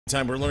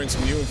Time we're learning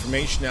some new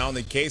information now in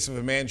the case of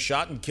a man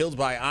shot and killed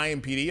by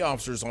IMPD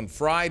officers on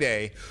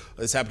Friday.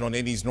 This happened on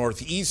Indy's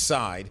northeast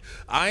side.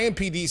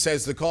 IMPD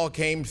says the call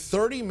came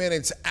 30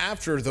 minutes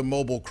after the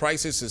Mobile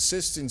Crisis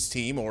Assistance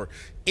Team, or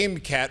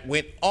MCAT,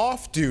 went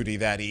off duty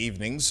that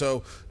evening,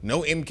 so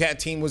no MCAT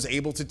team was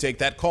able to take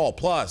that call.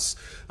 Plus,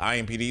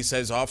 IMPD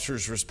says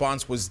officers'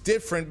 response was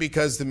different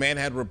because the man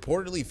had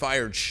reportedly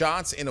fired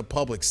shots in a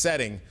public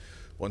setting.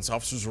 Once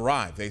officers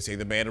arrived, they say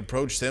the man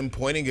approached them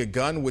pointing a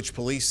gun, which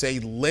police say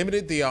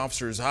limited the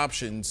officers'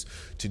 options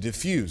to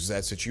defuse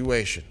that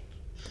situation.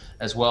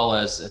 As well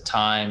as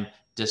time,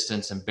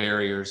 distance, and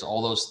barriers,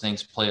 all those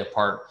things play a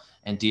part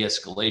in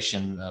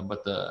de-escalation.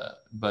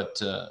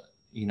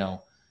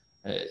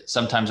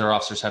 Sometimes our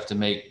officers have to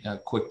make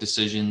quick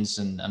decisions,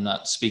 and I'm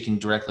not speaking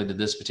directly to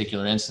this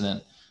particular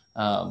incident,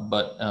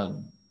 but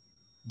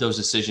those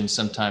decisions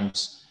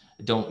sometimes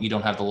you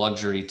don't have the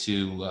luxury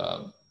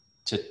to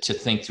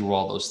think through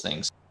all those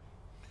things.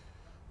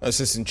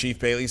 Assistant Chief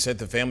Bailey said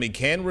the family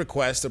can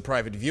request a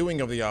private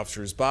viewing of the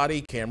officer's body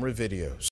camera videos.